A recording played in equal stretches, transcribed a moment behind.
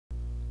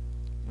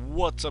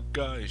What's up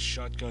guys,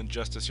 Shotgun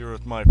Justice here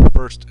with my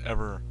first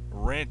ever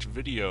rant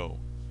video.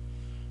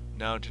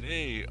 Now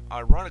today,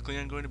 ironically,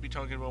 I'm going to be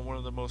talking about one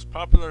of the most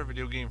popular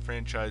video game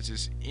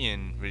franchises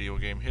in video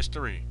game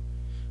history.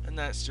 And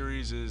that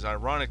series is,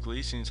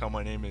 ironically, since how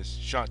my name is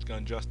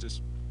Shotgun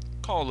Justice,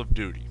 Call of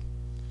Duty.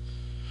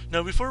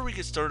 Now before we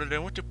get started, I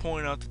want to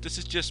point out that this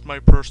is just my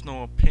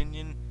personal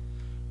opinion.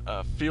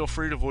 Feel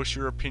free to voice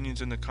your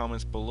opinions in the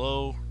comments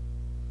below.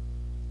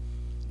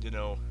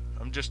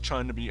 I'm just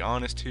trying to be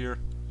honest here.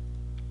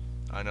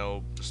 I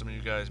know some of you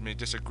guys may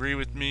disagree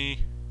with me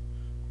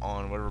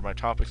on whatever my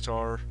topics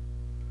are.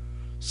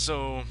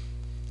 So,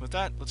 with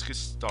that, let's get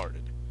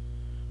started.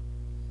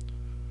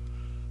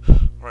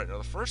 Alright, now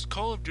the first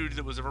Call of Duty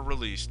that was ever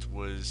released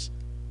was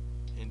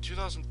in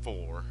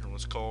 2004 and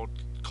was called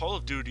Call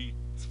of Duty: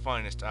 The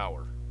Finest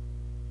Hour.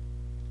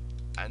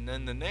 And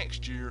then the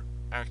next year,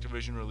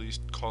 Activision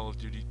released Call of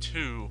Duty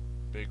 2: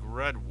 Big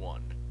Red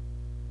One.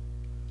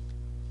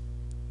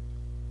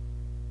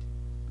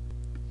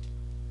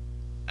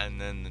 And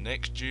then the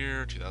next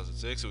year,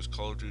 2006, it was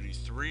Call of Duty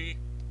 3,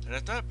 and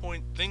at that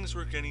point, things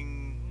were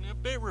getting a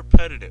bit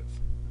repetitive.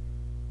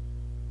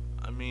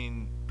 I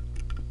mean,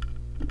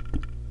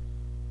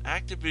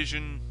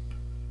 Activision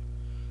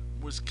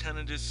was kind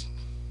of just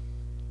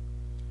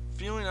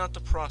feeling out the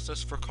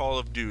process for Call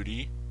of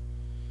Duty,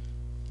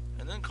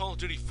 and then Call of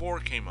Duty 4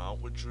 came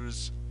out, which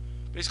was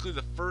basically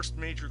the first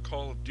major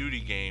Call of Duty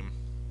game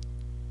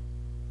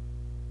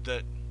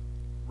that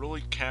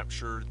really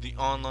captured the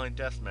online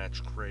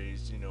deathmatch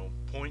craze,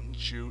 point and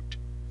shoot,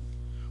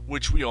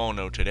 which we all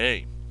know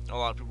today. A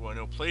lot of people I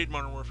know played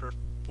Modern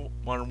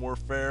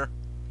Warfare,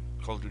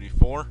 Call of Duty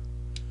 4,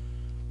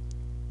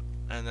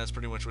 and that's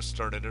pretty much what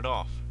started it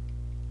off.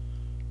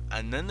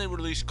 And then they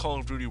released Call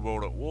of Duty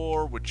World at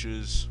War, which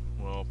is,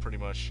 well, pretty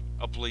much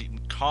a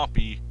blatant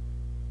copy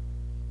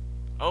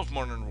of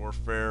Modern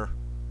Warfare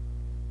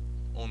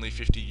only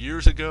 50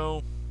 years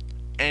ago,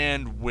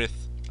 and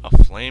with a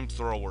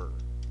flamethrower.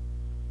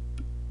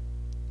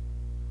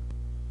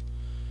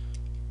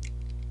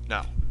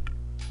 Now,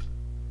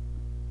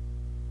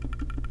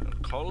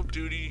 Call of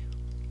Duty,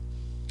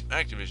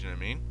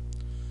 Activision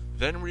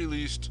then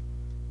released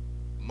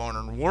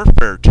Modern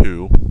Warfare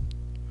 2,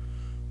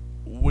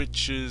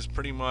 which is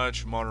pretty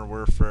much Modern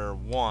Warfare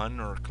 1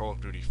 or Call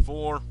of Duty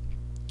 4,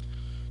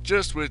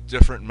 just with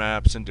different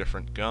maps and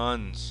different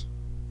guns.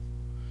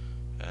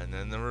 And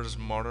then there was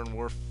Modern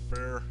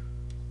Warfare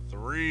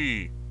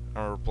 3,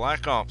 or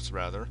Black Ops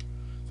rather,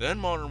 then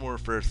Modern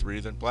Warfare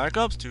 3, then Black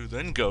Ops 2,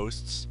 then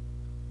Ghosts.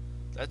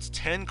 That's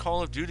 10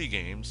 Call of Duty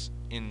games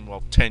in,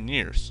 10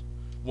 years.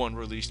 One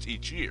released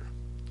each year.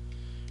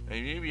 Now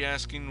you may be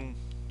asking,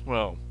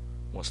 well,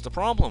 what's the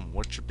problem?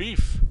 What's your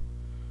beef?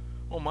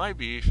 Well, my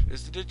beef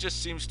is that it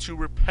just seems too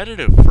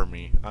repetitive for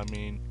me. I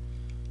mean,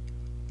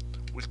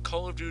 with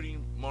Call of Duty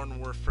Modern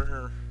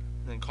Warfare,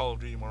 and then Call of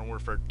Duty Modern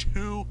Warfare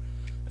 2,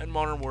 and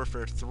Modern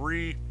Warfare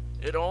 3,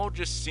 it all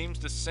just seems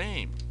the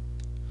same.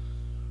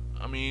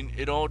 I mean,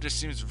 it all just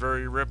seems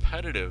very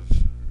repetitive.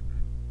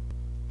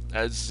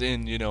 As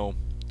in,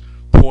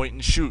 point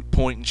and shoot,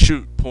 point and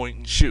shoot, point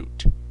and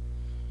shoot.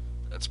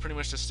 That's pretty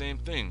much the same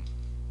thing.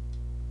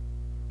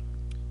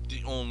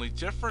 The only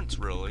difference,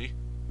 really,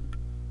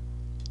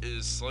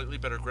 is slightly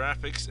better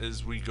graphics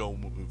as we go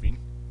moving.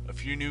 A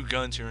few new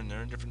guns here and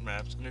there, and different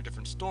maps, and a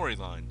different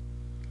storyline.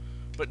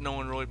 But no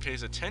one really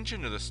pays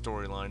attention to the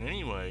storyline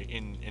anyway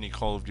in any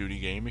Call of Duty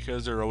game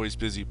because they're always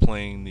busy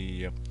playing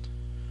the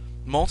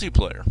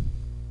multiplayer.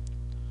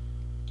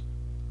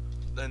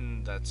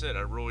 Then that's it.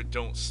 I really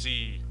don't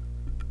see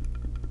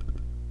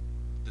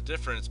the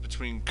difference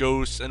between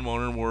Ghosts and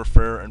Modern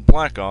Warfare and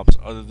Black Ops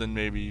other than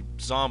maybe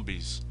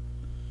zombies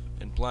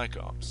in Black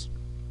Ops.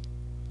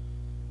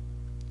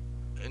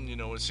 And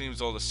it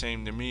seems all the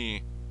same to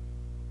me.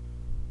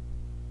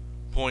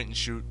 Point and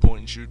shoot, point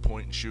and shoot,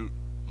 point and shoot.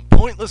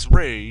 Pointless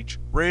rage,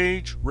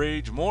 rage,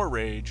 rage, more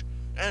rage,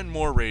 and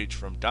more rage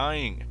from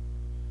dying.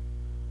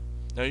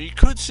 Now you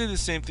could say the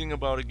same thing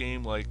about a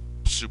game like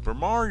Super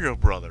Mario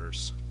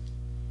Brothers.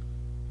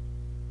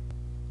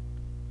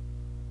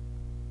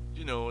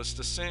 It's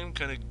the same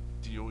kind of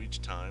deal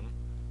each time.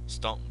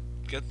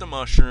 Get the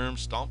mushroom,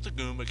 stomp the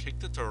Goomba, kick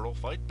the turtle,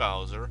 fight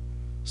Bowser,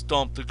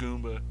 stomp the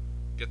Goomba,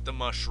 get the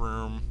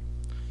mushroom,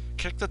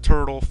 kick the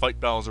turtle, fight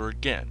Bowser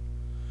again.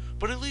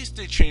 But at least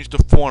they changed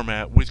the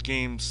format with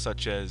games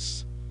such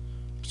as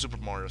Super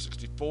Mario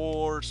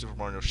 64, Super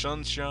Mario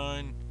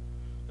Sunshine,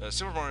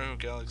 Super Mario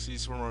Galaxy,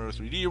 Super Mario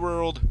 3D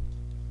World.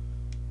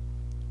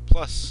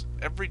 Plus,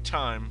 every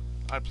time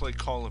I play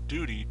Call of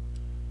Duty,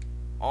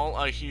 all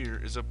I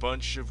hear is a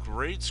bunch of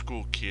grade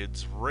school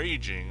kids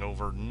raging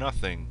over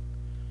nothing.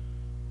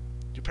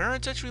 Do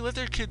parents actually let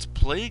their kids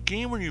play a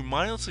game where you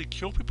mindlessly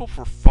kill people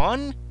for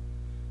fun?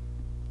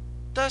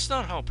 That's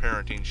not how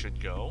parenting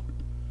should go.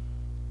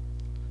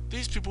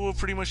 These people have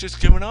pretty much just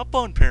given up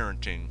on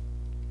parenting.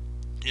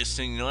 Just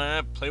saying,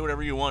 play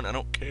whatever you want, I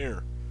don't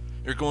care.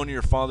 You're going to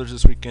your father's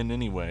this weekend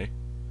anyway.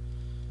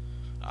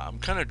 I'm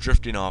kind of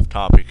drifting off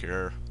topic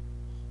here.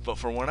 But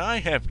for when I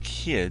have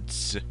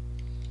kids,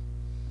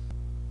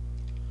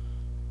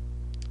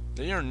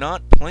 They are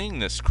not playing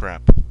this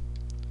crap.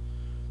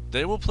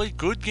 They will play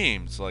good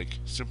games like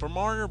Super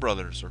Mario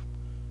Brothers or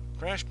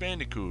Crash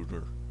Bandicoot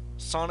or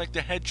Sonic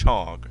the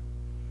Hedgehog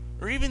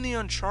or even the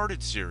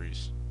Uncharted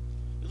series.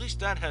 At least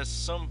that has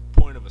some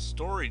point of a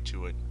story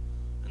to it,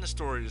 and the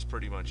story is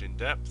pretty much in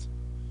depth.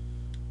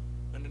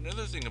 And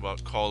another thing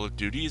about Call of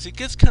Duty is it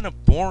gets kind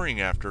of boring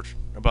after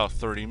about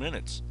 30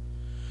 minutes.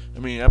 I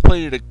mean, I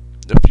played it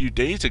a few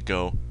days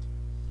ago,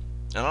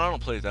 and I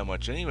don't play it that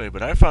much anyway,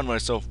 but I found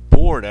myself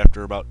bored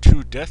after about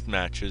 2 death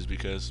matches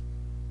because,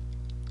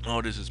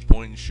 oh, this is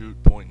point and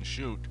shoot, point and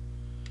shoot,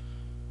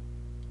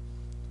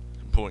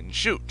 and point and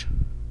shoot.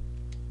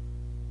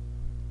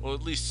 Well,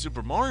 at least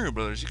Super Mario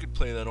Brothers, you could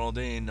play that all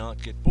day and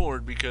not get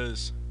bored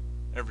because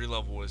every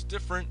level is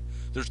different.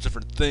 There's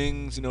different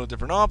things,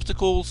 different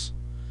obstacles,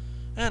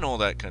 and all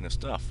that kind of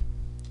stuff.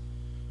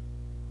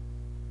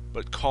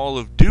 But Call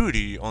of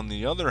Duty, on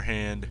the other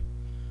hand,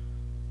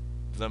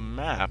 the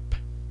map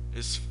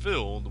is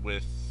filled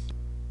with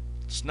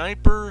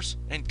snipers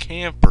and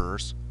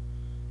campers.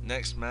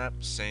 Next map,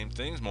 same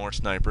things, more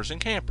snipers and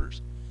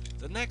campers.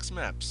 The next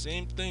map,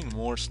 same thing,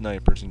 more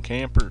snipers and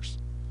campers.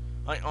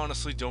 I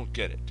honestly don't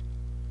get it.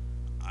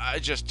 I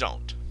just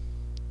don't.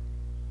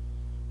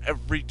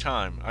 Every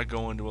time I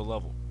go into a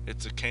level,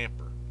 it's a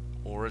camper,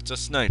 or it's a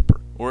sniper,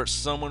 or it's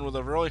someone with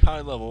a really high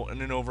level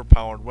and an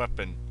overpowered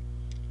weapon.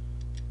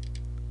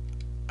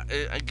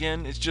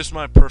 Again, it's just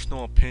my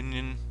personal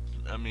opinion.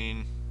 I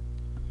mean,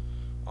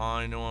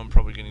 I know I'm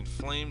probably getting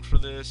flamed for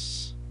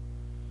this,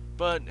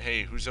 but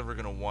hey, who's ever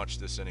gonna watch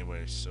this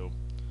anyway? So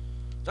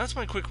that's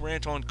my quick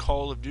rant on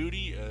Call of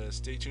Duty.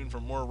 Stay tuned for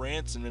more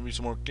rants and maybe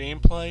some more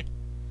gameplay.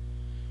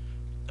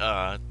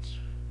 So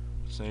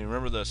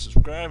remember to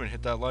subscribe and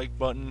hit that like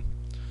button.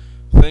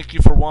 Thank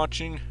you for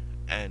watching,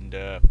 and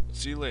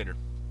see you later.